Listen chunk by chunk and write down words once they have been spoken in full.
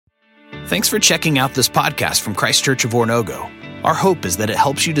Thanks for checking out this podcast from Christ Church of Oronogo. Our hope is that it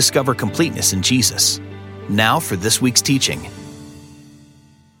helps you discover completeness in Jesus. Now for this week's teaching.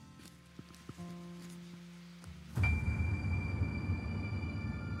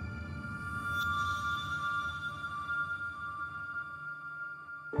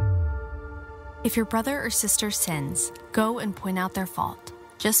 If your brother or sister sins, go and point out their fault,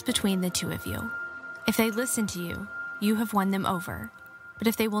 just between the two of you. If they listen to you, you have won them over. But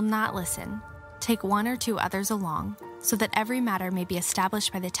if they will not listen, take one or two others along, so that every matter may be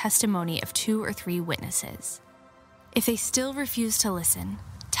established by the testimony of 2 or 3 witnesses. If they still refuse to listen,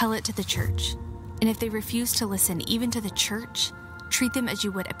 tell it to the church. And if they refuse to listen even to the church, treat them as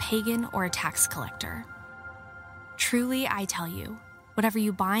you would a pagan or a tax collector. Truly, I tell you, whatever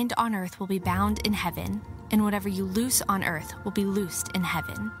you bind on earth will be bound in heaven, and whatever you loose on earth will be loosed in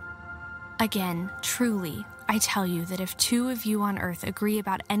heaven. Again, truly, I tell you that if 2 of you on earth agree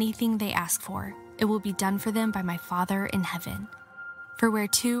about anything they ask for, it will be done for them by my Father in heaven. For where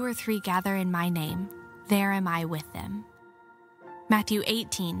 2 or 3 gather in my name, there am I with them. Matthew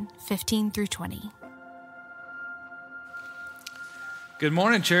 18:15 through 20. Good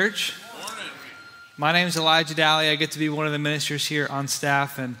morning, church. My name is Elijah Daly. I get to be one of the ministers here on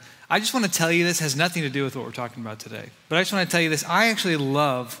staff, and I just want to tell you, this has nothing to do with what we're talking about today, but I just want to tell you this. I actually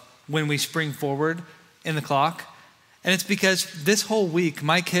love when we spring forward in the clock, and it's because this whole week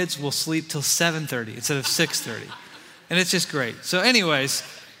my kids will sleep till 7:30 instead of 6:30, and it's just great. So anyways,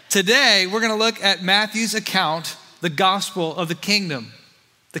 today we're going to look at Matthew's account, the gospel of the kingdom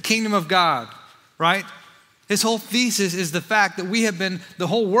of God, right? His whole thesis is the fact that the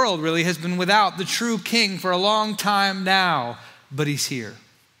whole world really has been without the true king for a long time now, but he's here.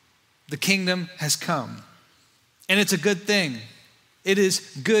 The kingdom has come, and it's a good thing. It is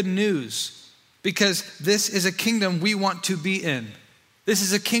good news. Because this is a kingdom we want to be in. This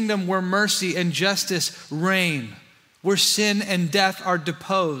is a kingdom where mercy and justice reign, where sin and death are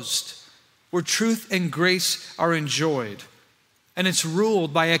deposed, where truth and grace are enjoyed. And it's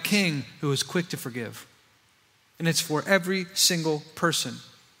ruled by a king who is quick to forgive. And it's for every single person.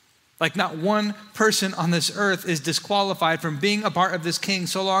 Like not one person on this earth is disqualified from being a part of this king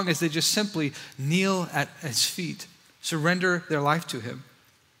so long as they just simply kneel at his feet, surrender their life to him.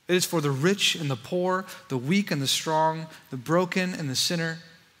 It is for the rich and the poor, the weak and the strong, the broken and the sinner,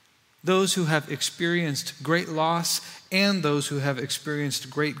 those who have experienced great loss and those who have experienced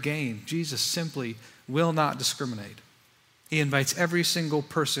great gain. Jesus simply will not discriminate. He invites every single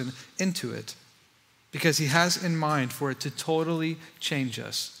person into it because he has in mind for it to totally change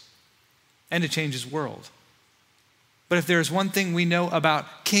us and to change his world. But if there's one thing we know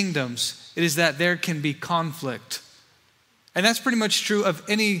about kingdoms, it is that there can be conflict. And that's pretty much true of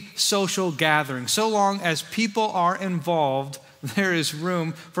any social gathering. So long as people are involved, there is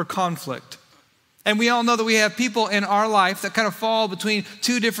room for conflict. And we all know that we have people in our life that kind of fall between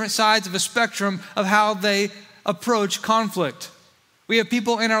 2 different sides of a spectrum of how they approach conflict. We have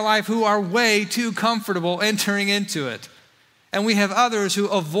people in our life who are way too comfortable entering into it. And we have others who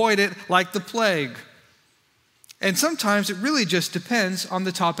avoid it like the plague. And sometimes it really just depends on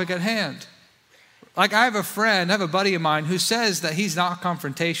the topic at hand. Like I have a buddy of mine who says that he's not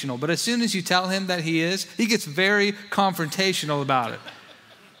confrontational, but as soon as you tell him that he is, he gets very confrontational about it.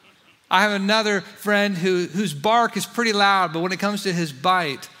 I have another friend whose bark is pretty loud, but when it comes to his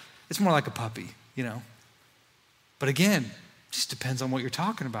bite, it's more like a puppy, you know. But again, it just depends on what you're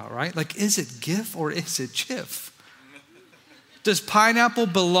talking about, right? Like, is it GIF or is it Jif? Does pineapple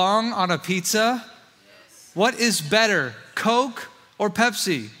belong on a pizza? What is better, Coke or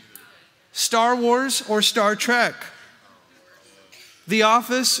Pepsi? Star Wars or Star Trek? The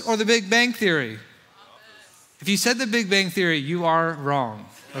Office or The Big Bang Theory? If you said The Big Bang Theory, you are wrong,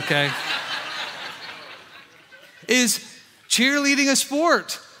 okay? Is cheerleading a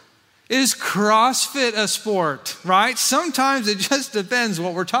sport? Is CrossFit a sport, right? Sometimes it just depends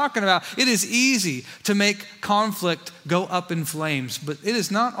what we're talking about. It is easy to make conflict go up in flames, but it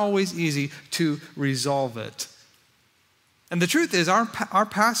is not always easy to resolve it. And the truth is, our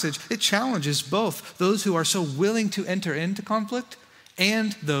passage, it challenges both those who are so willing to enter into conflict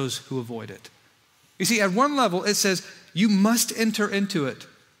and those who avoid it. You see, at one level, it says you must enter into it.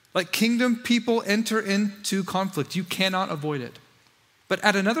 Like kingdom people enter into conflict. You cannot avoid it. But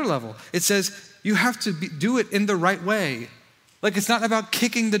at another level, it says you have to do it in the right way. Like it's not about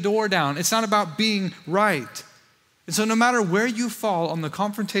kicking the door down. It's not about being right. And so no matter where you fall on the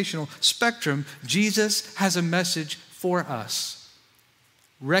confrontational spectrum, Jesus has a message for us.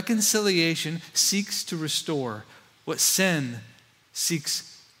 Reconciliation seeks to restore what sin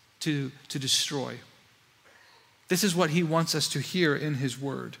seeks to destroy. This is what he wants us to hear in his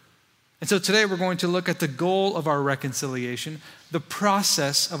word. And so today we're going to look at the goal of our reconciliation, the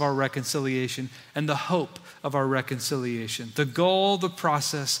process of our reconciliation, and the hope of our reconciliation. The goal, the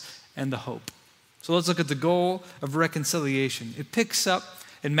process, and the hope. So let's look at the goal of reconciliation. It picks up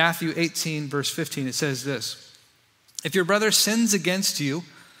in Matthew 18, verse 15. It says this: "If your brother sins against you,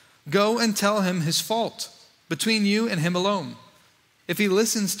 go and tell him his fault between you and him alone. If he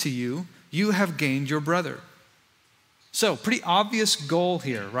listens to you, you have gained your brother." So, pretty obvious goal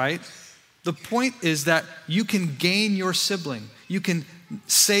here, right? The point is that you can gain your sibling. You can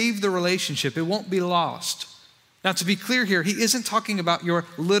save the relationship. It won't be lost. Now, to be clear here, he isn't talking about your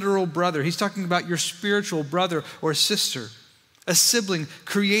literal brother. He's talking about your spiritual brother or sister, a sibling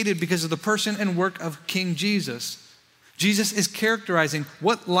created because of the person and work of King Jesus. Jesus is characterizing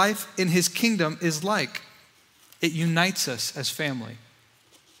what life in his kingdom is like. It unites us as family.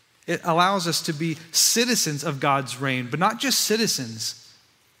 It allows us to be citizens of God's reign, but not just citizens,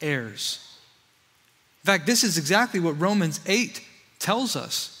 heirs. In fact, this is exactly what Romans 8 tells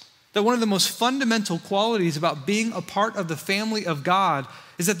us, that one of the most fundamental qualities about being a part of the family of God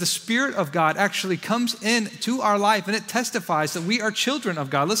is that the Spirit of God actually comes into our life and it testifies that we are children of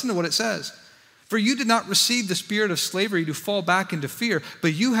God. Listen to what it says. "For you did not receive the spirit of slavery to fall back into fear,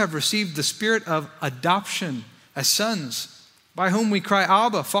 but you have received the spirit of adoption as sons, by whom we cry,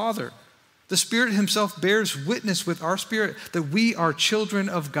 'Abba, Father.' The Spirit himself bears witness with our spirit that we are children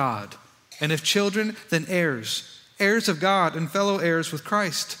of God. And if children, then heirs, heirs of God and fellow heirs with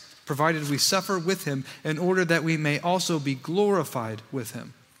Christ, provided we suffer with him in order that we may also be glorified with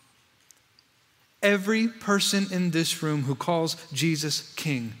him." Every person in this room who calls Jesus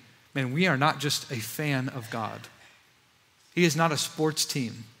King, man, we are not just a fan of God. He is not a sports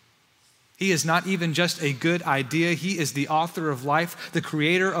team. He is not even just a good idea. He is the author of life, the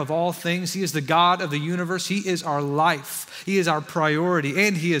creator of all things. He is the God of the universe. He is our life. He is our priority,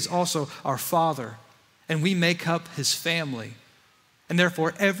 and he is also our Father. And we make up his family. And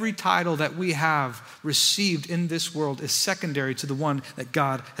therefore, every title that we have received in this world is secondary to the one that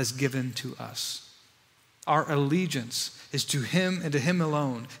God has given to us. Our allegiance is to him and to him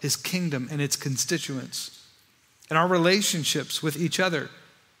alone, his kingdom and its constituents. And our relationships with each other,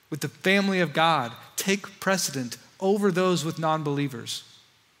 with the family of God, take precedent over those with non-believers,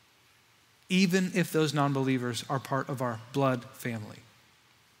 even if those non-believers are part of our blood family.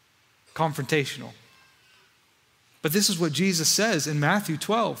 Confrontational. But this is what Jesus says in Matthew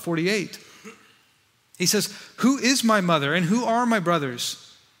 12:48. He says, "Who is my mother and who are my brothers?"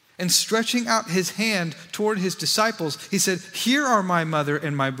 And stretching out his hand toward his disciples, he said, "Here are my mother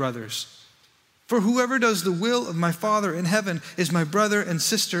and my brothers. For whoever does the will of my Father in heaven is my brother and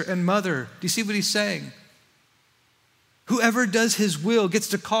sister and mother." Do you see what he's saying? Whoever does his will gets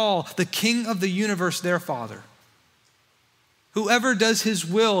to call the King of the universe their Father. Whoever does his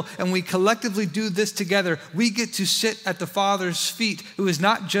will, and we collectively do this together, we get to sit at the Father's feet, who is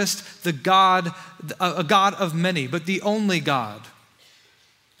not just the God, a God of many, but the only God.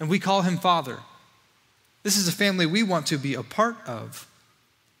 And we call him Father. This is a family we want to be a part of.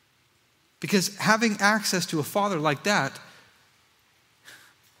 Because having access to a father like that,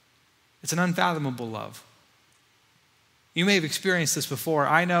 it's an unfathomable love. You may have experienced this before.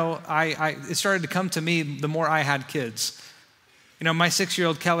 I know it started to come to me the more I had kids. You know, my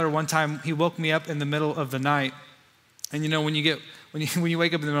 6-year-old Keller, one time, he woke me up in the middle of the night. And you know, when you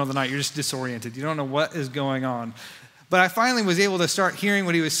wake up in the middle of the night, you're just disoriented. You don't know what is going on. But I finally was able to start hearing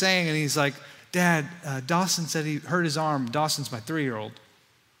what he was saying, and he's like, "Dad, Dawson said he hurt his arm." Dawson's my 3-year-old.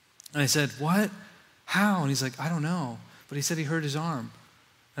 And I said, "What? How?" And he's like, "I don't know, but he said he hurt his arm."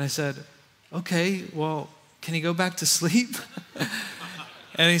 And I said, "Okay, well, can he go back to sleep?"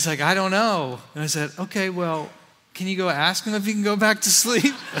 And he's like, "I don't know." And I said, "Okay, well, can you go ask him if he can go back to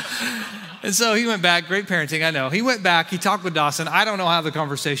sleep?" And so he went back. Great parenting, I know. He went back, he talked with Dawson. I don't know how the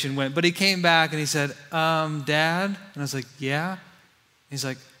conversation went, but he came back and he said, "Dad?" And I was like, "Yeah." He's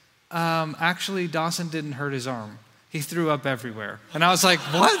like, "Actually, Dawson didn't hurt his arm. He threw up everywhere." And I was like,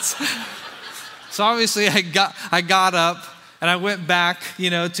 "What?" So obviously I got up and I went back,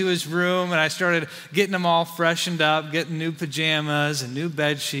 to his room, and I started getting him all freshened up, getting new pajamas and new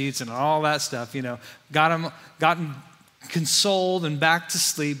bed sheets and all that stuff, gotten consoled and back to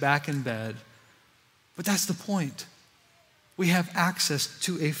sleep, back in bed. But that's the point. We have access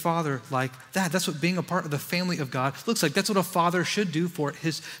to a father like that. That's what being a part of the family of God looks like. That's what a father should do for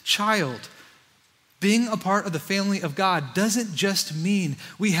his child. Being a part of the family of God doesn't just mean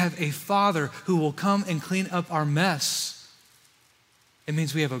we have a father who will come and clean up our mess. It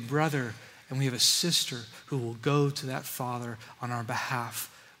means we have a brother and we have a sister who will go to that father on our behalf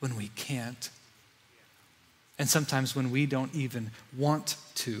when we can't. And sometimes when we don't even want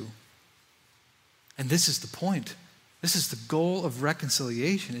to. And this is the point. This is the goal of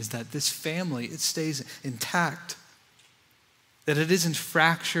reconciliation, is that this family, it stays intact. That it isn't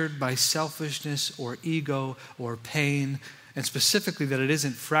fractured by selfishness or ego or pain, and specifically that it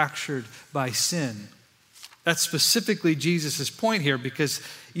isn't fractured by sin. That's specifically Jesus' point here, because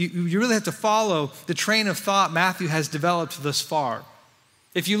you really have to follow the train of thought Matthew has developed thus far.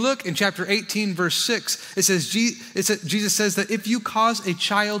 If you look in chapter 18, verse 6, Jesus says that if you cause a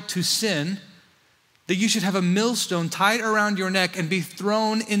child to sin, that you should have a millstone tied around your neck and be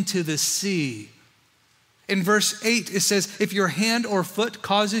thrown into the sea. In verse 8, it says, if your hand or foot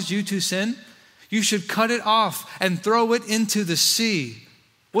causes you to sin, you should cut it off and throw it into the sea.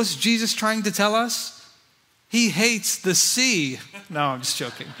 What's Jesus trying to tell us? He hates the sea. No, I'm just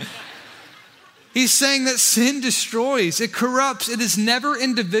joking. He's saying that sin destroys, it corrupts, it is never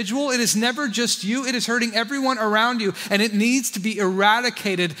individual, it is never just you, it is hurting everyone around you, and it needs to be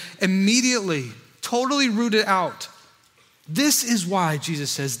eradicated immediately, totally rooted out. This is why, Jesus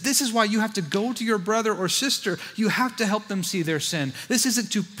says, this is why you have to go to your brother or sister. You have to help them see their sin. This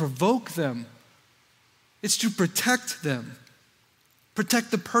isn't to provoke them. It's to protect them.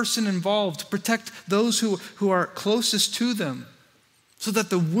 Protect the person involved. Protect those who are closest to them so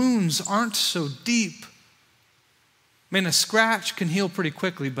that the wounds aren't so deep. I mean, a scratch can heal pretty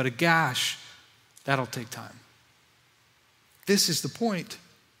quickly, but a gash, that'll take time. This is the point.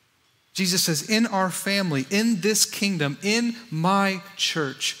 Jesus says, in our family, in this kingdom, in my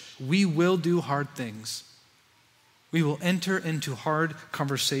church, we will do hard things. We will enter into hard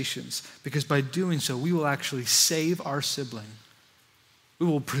conversations, because by doing so, we will actually save our sibling. We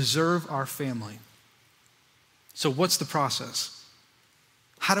will preserve our family. So what's the process?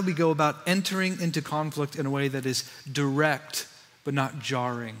 How do we go about entering into conflict in a way that is direct but not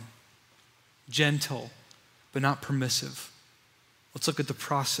jarring, gentle but not permissive? Let's look at the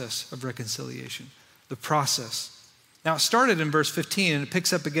process of reconciliation. The process. Now, it started in verse 15 and it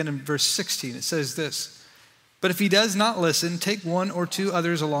picks up again in verse 16. It says this, but if he does not listen, take one or two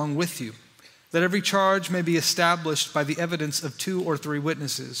others along with you, that every charge may be established by the evidence of 2 or 3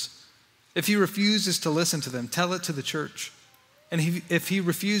 witnesses. If he refuses to listen to them, tell it to the church. And if he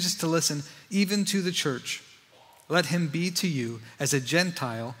refuses to listen even to the church, let him be to you as a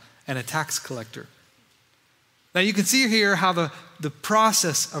Gentile and a tax collector. Now you can see here how the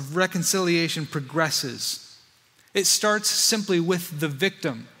process of reconciliation progresses. It starts simply with the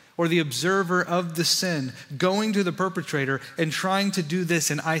victim or the observer of the sin going to the perpetrator and trying to do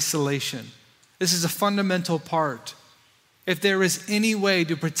this in isolation. This is a fundamental part. If there is any way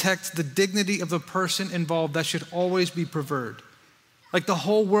to protect the dignity of the person involved, that should always be preferred. Like, the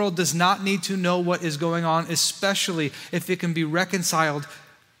whole world does not need to know what is going on, especially if it can be reconciled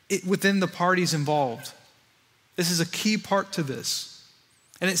within the parties involved. This is a key part to this.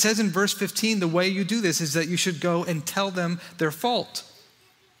 And it says in verse 15, the way you do this is that you should go and tell them their fault.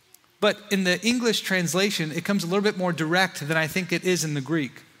 But in the English translation, it comes a little bit more direct than I think it is in the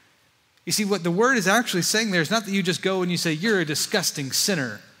Greek. You see, what the word is actually saying there is not that you just go and you say, you're a disgusting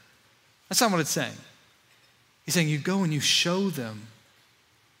sinner. That's not what it's saying. He's saying you go and you show them.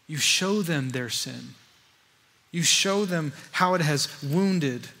 You show them their sin. You show them how it has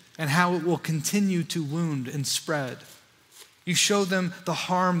wounded and how it will continue to wound and spread. You show them the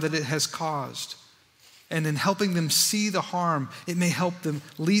harm that it has caused. And in helping them see the harm, it may help them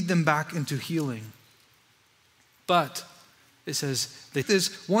lead them back into healing. But it says that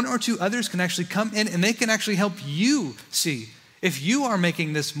there's 1 or 2 others can actually come in and they can actually help you see if you are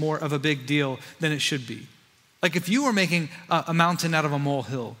making this more of a big deal than it should be. Like if you are making a mountain out of a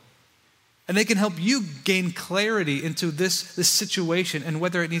molehill. And they can help you gain clarity into this situation and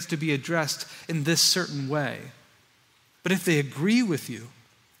whether it needs to be addressed in this certain way. But if they agree with you,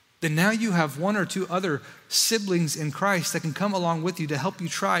 then now you have 1 or 2 other siblings in Christ that can come along with you to help you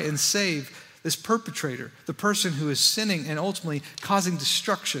try and save this perpetrator, the person who is sinning and ultimately causing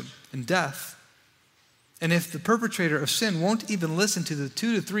destruction and death. And if the perpetrator of sin won't even listen to the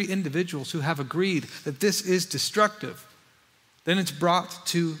 2 to 3 individuals who have agreed that this is destructive, then it's brought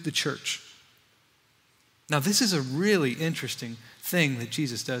to the church. Now, this is a really interesting thing that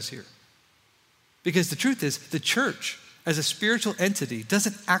Jesus does here. Because the truth is, the church as a spiritual entity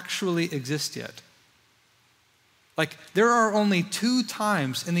doesn't actually exist yet. Like, there are only 2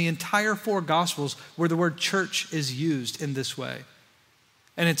 times in the entire 4 Gospels where the word church is used in this way.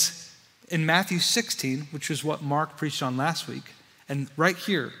 And it's in Matthew 16, which is what Mark preached on last week, and right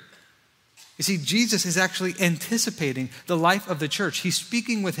here. You see, Jesus is actually anticipating the life of the church. He's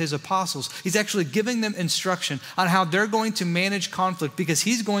speaking with his apostles. He's actually giving them instruction on how they're going to manage conflict because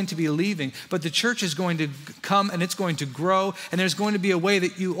he's going to be leaving, but the church is going to come and it's going to grow, and there's going to be a way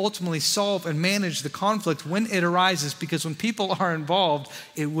that you ultimately solve and manage the conflict when it arises, because when people are involved,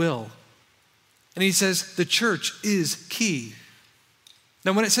 it will. And he says the church is key.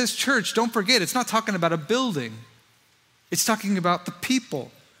 Now, when it says church, don't forget, it's not talking about a building. It's talking about the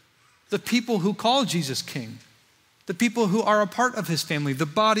people who call Jesus king, the people who are a part of his family, the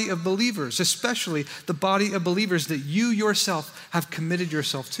body of believers, especially the body of believers that you yourself have committed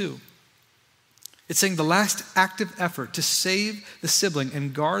yourself to. It's saying the last active effort to save the sibling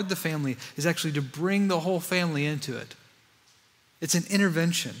and guard the family is actually to bring the whole family into it. It's an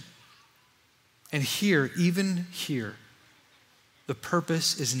intervention. And here, even here, the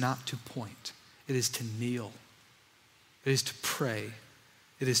purpose is not to point. It is to kneel. It is to pray.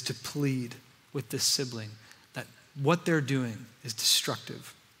 It is to plead with this sibling that what they're doing is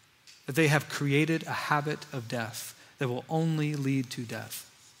destructive, that they have created a habit of death that will only lead to death.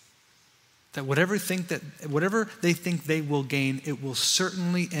 That whatever they think they will gain, it will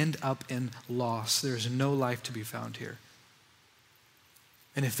certainly end up in loss. There is no life to be found here.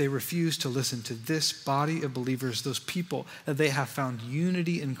 And if they refuse to listen to this body of believers, those people that they have found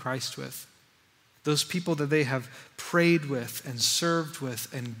unity in Christ with, those people that they have prayed with and served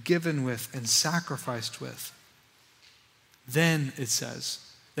with and given with and sacrificed with, then it says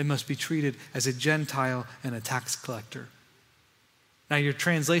they must be treated as a Gentile and a tax collector. Now, your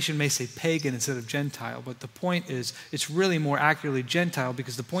translation may say pagan instead of Gentile, but the point is it's really more accurately Gentile,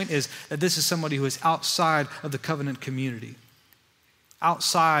 because the point is that this is somebody who is outside of the covenant community,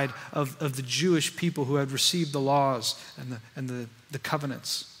 outside of the Jewish people who had received the laws and the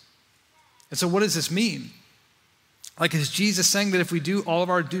covenants. And so what does this mean? Like, is Jesus saying that if we do all of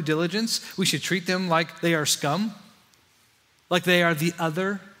our due diligence, we should treat them like they are scum? Like they are the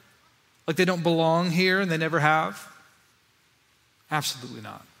other? Like they don't belong here and they never have? Absolutely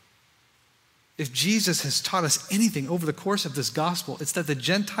not. If Jesus has taught us anything over the course of this gospel, it's that the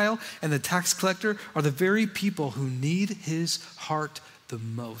Gentile and the tax collector are the very people who need his heart the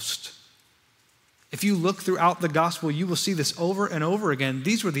most. If you look throughout the gospel, you will see this over and over again.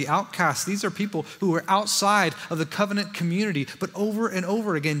 These were the outcasts. These are people who were outside of the covenant community. But over and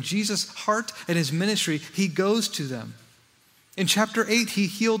over again, Jesus' heart and his ministry, he goes to them. In chapter 8, he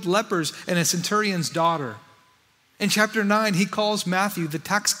healed lepers and a centurion's daughter. In chapter 9, he calls Matthew, the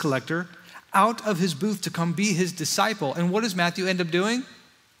tax collector, out of his booth to come be his disciple. And what does Matthew end up doing?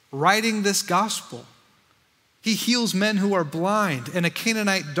 Writing this gospel. He heals men who are blind and a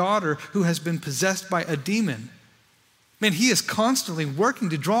Canaanite daughter who has been possessed by a demon. Man, he is constantly working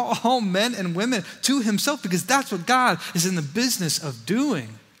to draw all men and women to himself, because that's what God is in the business of doing.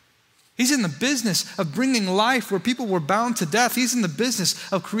 He's in the business of bringing life where people were bound to death. He's in the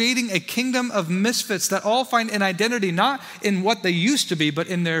business of creating a kingdom of misfits that all find an identity not in what they used to be, but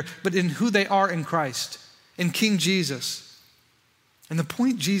in who they are in Christ, in King Jesus. And the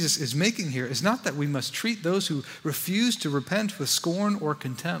point Jesus is making here is not that we must treat those who refuse to repent with scorn or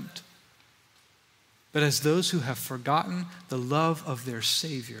contempt, but as those who have forgotten the love of their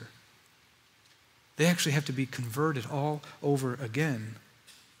Savior. They actually have to be converted all over again.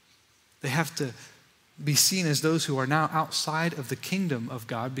 They have to be seen as those who are now outside of the kingdom of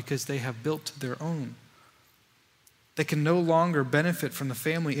God because they have built their own. They can no longer benefit from the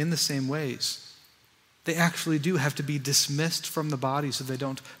family in the same ways. They actually do have to be dismissed from the body so they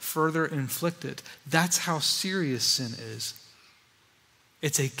don't further inflict it. That's how serious sin is.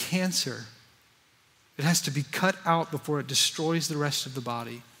 It's a cancer. It has to be cut out before it destroys the rest of the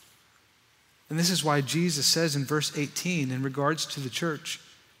body. And this is why Jesus says in verse 18 in regards to the church,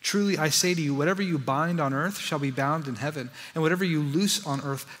 "Truly I say to you, whatever you bind on earth shall be bound in heaven, and whatever you loose on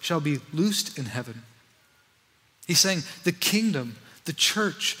earth shall be loosed in heaven." He's saying the kingdom, the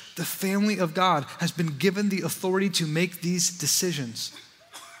church, the family of God has been given the authority to make these decisions.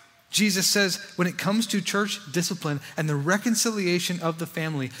 Jesus says when it comes to church discipline and the reconciliation of the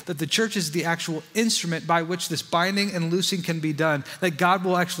family, that the church is the actual instrument by which this binding and loosing can be done, that God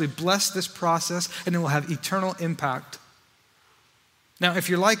will actually bless this process and it will have eternal impact. Now, if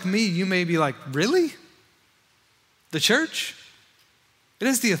you're like me, you may be like, really? The church? It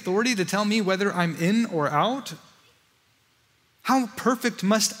has the authority to tell me whether I'm in or out? How perfect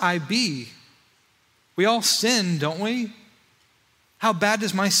must I be? We all sin, don't we? How bad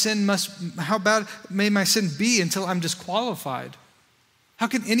may my sin be until I'm disqualified? How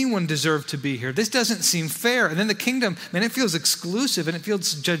can anyone deserve to be here? This doesn't seem fair. And then the kingdom, man, it feels exclusive and it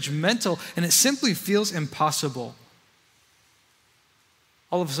feels judgmental and it simply feels impossible.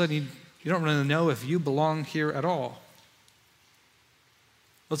 All of a sudden, You don't really know if you belong here at all.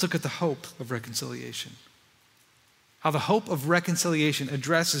 Let's look at the hope of reconciliation. How the hope of reconciliation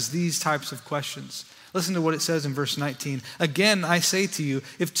addresses these types of questions. Listen to what it says in verse 19. Again, I say to you,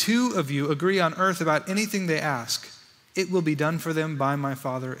 if two of you agree on earth about anything they ask, it will be done for them by my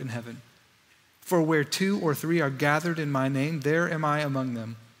Father in heaven. For where 2 or 3 are gathered in my name, there am I among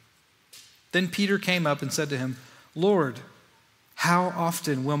them. Then Peter came up and said to him, Lord, how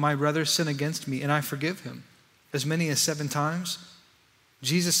often will my brother sin against me and I forgive him? As many as 7 times?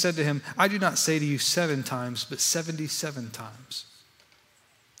 Jesus said to him, I do not say to you 7 times, but 77 times.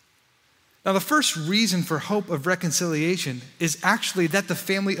 Now, the first reason for hope of reconciliation is actually that the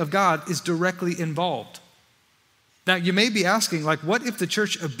family of God is directly involved. Now, you may be asking, what if the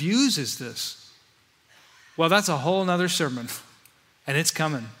church abuses this? Well, that's a whole nother sermon, and it's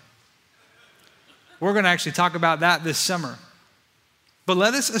coming. We're going to actually talk about that this summer. But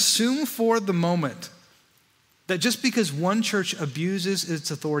let us assume for the moment that just because one church abuses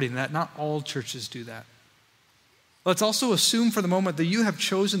its authority, and that not all churches do that. Let's also assume for the moment that you have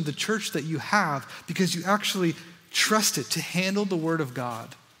chosen the church that you have because you actually trust it to handle the Word of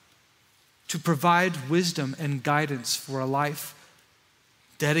God, to provide wisdom and guidance for a life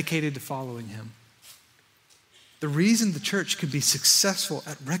dedicated to following Him. The reason the church can be successful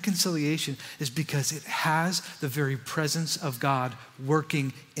at reconciliation is because it has the very presence of God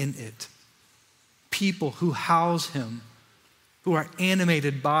working in it. People who house Him, who are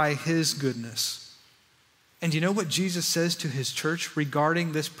animated by His goodness. And you know what Jesus says to His church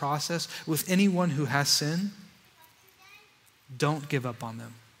regarding this process with anyone who has sin? Don't give up on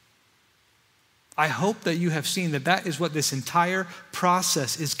them. I hope that you have seen that is what this entire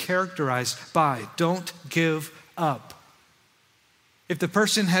process is characterized by. Don't give up. If the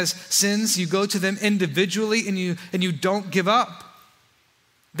person has sins, you go to them individually and you don't give up.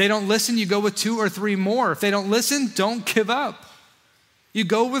 They don't listen, you go with 2 or 3 more. If they don't listen, don't give up. You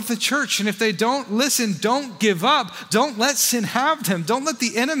go with the church, and if they don't listen, don't give up. Don't let sin have them. Don't let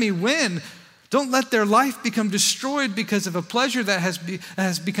the enemy win. Don't let their life become destroyed because of a pleasure that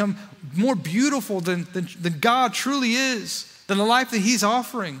has become more beautiful than God truly is, than the life that He's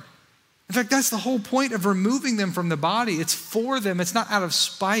offering. In fact, that's the whole point of removing them from the body. It's for them. It's not out of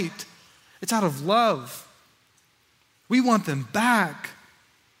spite. It's out of love. We want them back.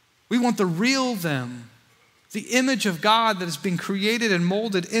 We want the real them, the image of God that has been created and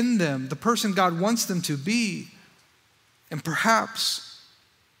molded in them, the person God wants them to be. And perhaps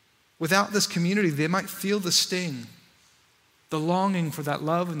without this community, they might feel the sting, the longing for that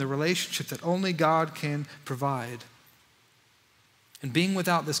love and the relationship that only God can provide. And being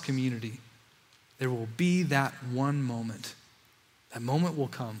without this community, there will be that one moment. That moment will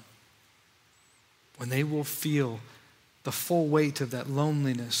come when they will feel the full weight of that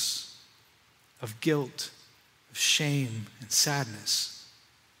loneliness, of guilt, of shame, and sadness.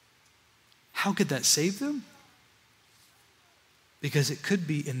 How could that save them? Because it could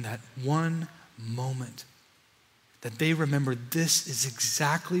be in that one moment that they remember this is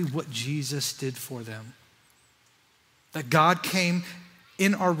exactly what Jesus did for them. That God came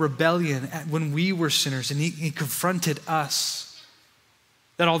in our rebellion when we were sinners, and He confronted us.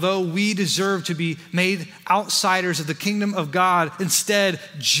 That although we deserve to be made outsiders of the kingdom of God, instead,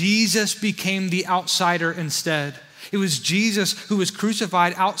 Jesus became the outsider instead. It was Jesus who was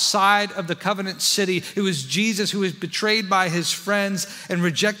crucified outside of the covenant city. It was Jesus who was betrayed by His friends and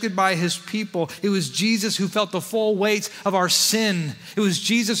rejected by His people. It was Jesus who felt the full weight of our sin. It was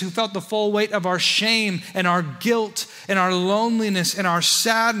Jesus who felt the full weight of our shame and our guilt and our loneliness and our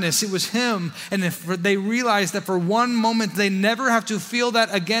sadness. It was Him. And if they realize that for one moment they never have to feel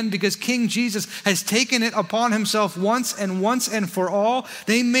that again because King Jesus has taken it upon Himself once and for all,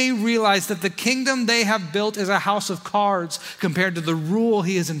 they may realize that the kingdom they have built is a house of cards compared to the rule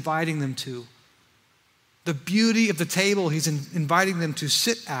He is inviting them to. The beauty of the table He's inviting them to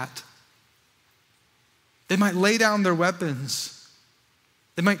sit at. They might lay down their weapons.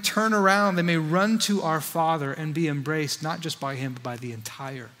 They might turn around. They may run to our Father and be embraced not just by Him, but by the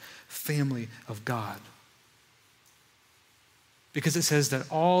entire family of God. Because it says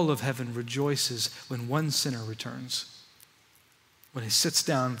that all of heaven rejoices when one sinner returns, when he sits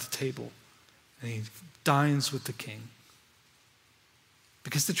down at the table and he dines with the King.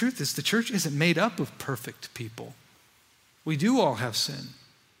 Because the truth is, the church isn't made up of perfect people. We do all have sin.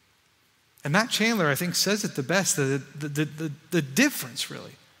 And Matt Chandler, I think, says it the best, the difference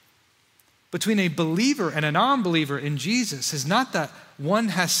really between a believer and a non-believer in Jesus is not that one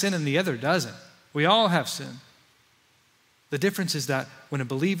has sin and the other doesn't. We all have sin. The difference is that when a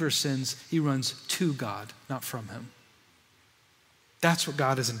believer sins, he runs to God, not from Him. That's what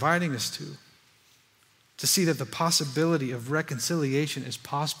God is inviting us to see that the possibility of reconciliation is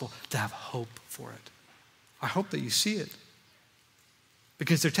possible, to have hope for it. I hope that you see it.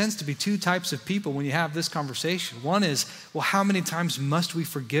 Because there tends to be two types of people when you have this conversation. One is, well, how many times must we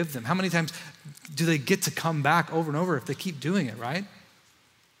forgive them? How many times do they get to come back over and over if they keep doing it, right?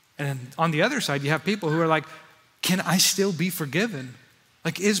 And on the other side, you have people who are like, can I still be forgiven?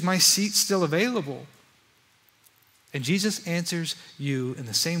 Like, is my seat still available? And Jesus answers you in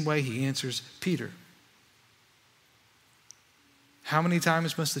the same way he answers Peter. How many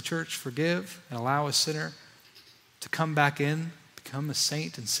times must the church forgive and allow a sinner to come back in, become a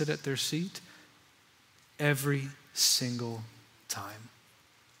saint, and sit at their seat? Every single time.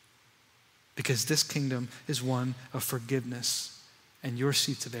 Because this kingdom is one of forgiveness, and your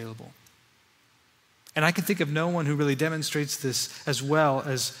seat's available. And I can think of no one who really demonstrates this as well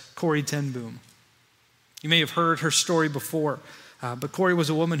as Corrie ten Boom. You may have heard her story before, but Corrie was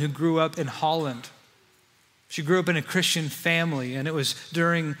a woman who grew up in Holland. She grew up in a Christian family, and it was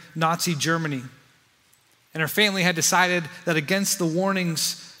during Nazi Germany. And her family had decided that against the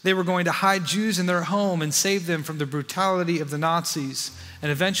warnings, they were going to hide Jews in their home and save them from the brutality of the Nazis.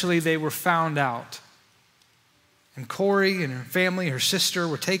 And eventually they were found out. And Corrie and her family, her sister,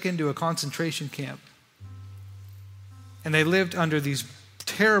 were taken to a concentration camp. And they lived under these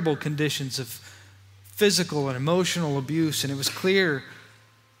terrible conditions of physical and emotional abuse. And it was clear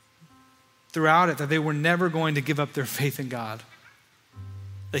throughout it that they were never going to give up their faith in God.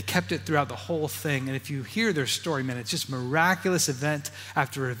 They kept it throughout the whole thing. And if you hear their story, man, it's just miraculous event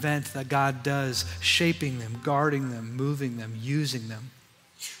after event that God does, shaping them, guarding them, moving them, using them.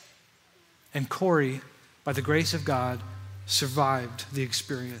 And Corrie, by the grace of God, survived the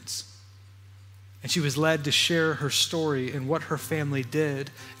experience. And she was led to share her story and what her family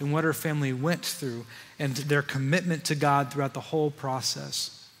did and what her family went through and their commitment to God throughout the whole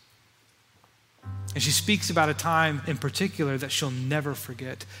process. And she speaks about a time in particular that she'll never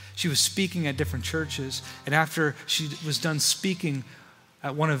forget. She was speaking at different churches, and after she was done speaking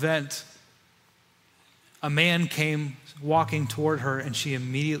at one event, a man came walking toward her, and she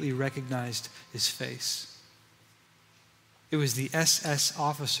immediately recognized his face. It was the SS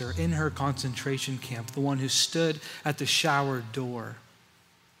officer in her concentration camp, the one who stood at the shower door.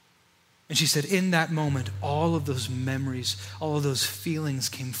 And she said, in that moment, all of those memories, all of those feelings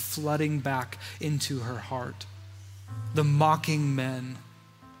came flooding back into her heart. The mocking men,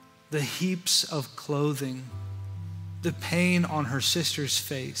 the heaps of clothing, the pain on her sister's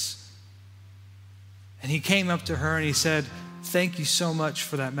face. And he came up to her and he said, thank you so much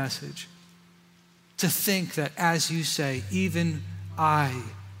for that message. To think that, as you say, even I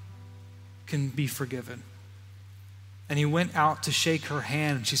can be forgiven. And he went out to shake her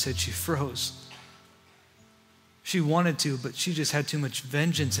hand, and she said she froze. She wanted to, but she just had too much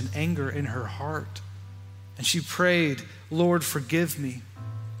vengeance and anger in her heart. And she prayed, Lord, forgive me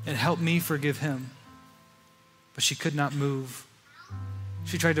and help me forgive him. But she could not move.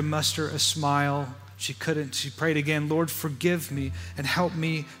 She tried to muster a smile. She couldn't. She prayed again, Lord, forgive me and help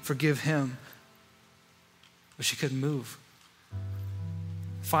me forgive him. But she couldn't move.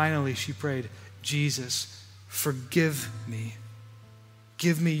 Finally, she prayed, Jesus, forgive me.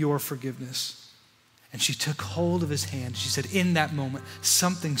 Give me your forgiveness. And she took hold of his hand. She said, in that moment,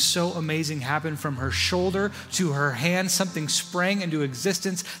 something so amazing happened from her shoulder to her hand. Something sprang into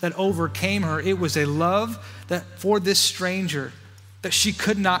existence that overcame her. It was a love that for this stranger that she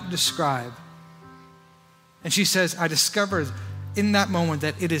could not describe. And she says, I discovered in that moment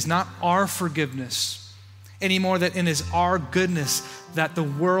that it is not our forgiveness anymore, that it is our goodness that the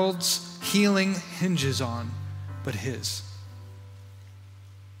world's healing hinges on, but his.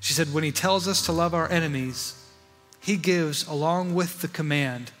 She said, when he tells us to love our enemies, he gives, along with the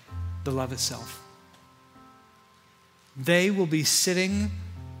command, the love itself. They will be sitting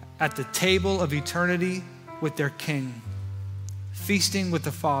at the table of eternity with their king, feasting with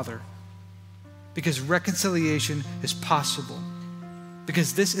the Father, because reconciliation is possible,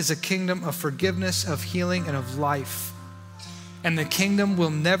 because this is a kingdom of forgiveness, of healing, and of life. And the kingdom will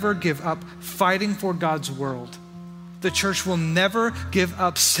never give up fighting for God's world. The church will never give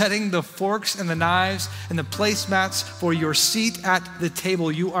up setting the forks and the knives and the placemats for your seat at the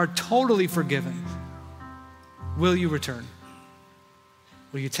table. You are totally forgiven. Will you return?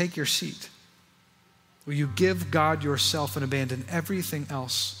 Will you take your seat? Will you give God yourself and abandon everything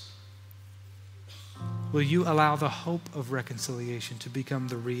else? Will you allow the hope of reconciliation to become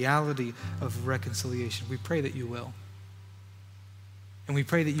the reality of reconciliation? We pray that you will. And we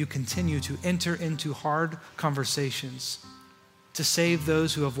pray that you continue to enter into hard conversations to save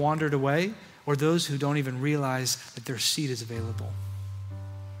those who have wandered away or those who don't even realize that their seat is available.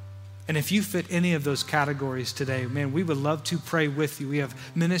 And if you fit any of those categories today, man, we would love to pray with you. We have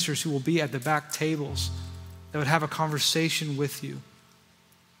ministers who will be at the back tables that would have a conversation with you,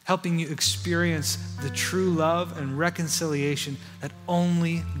 helping you experience the true love and reconciliation that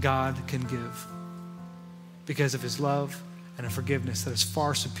only God can give because of his love and a forgiveness that is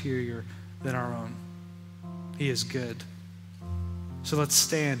far superior than our own. He is good. So let's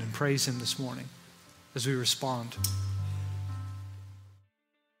stand and praise him this morning as we respond.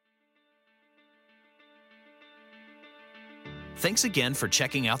 Thanks again for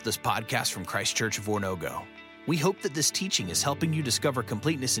checking out this podcast from Christ Church of Oronogo. We hope that this teaching is helping you discover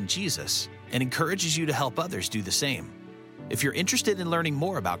completeness in Jesus and encourages you to help others do the same. If you're interested in learning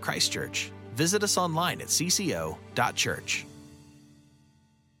more about Christ Church, visit us online at cco.church.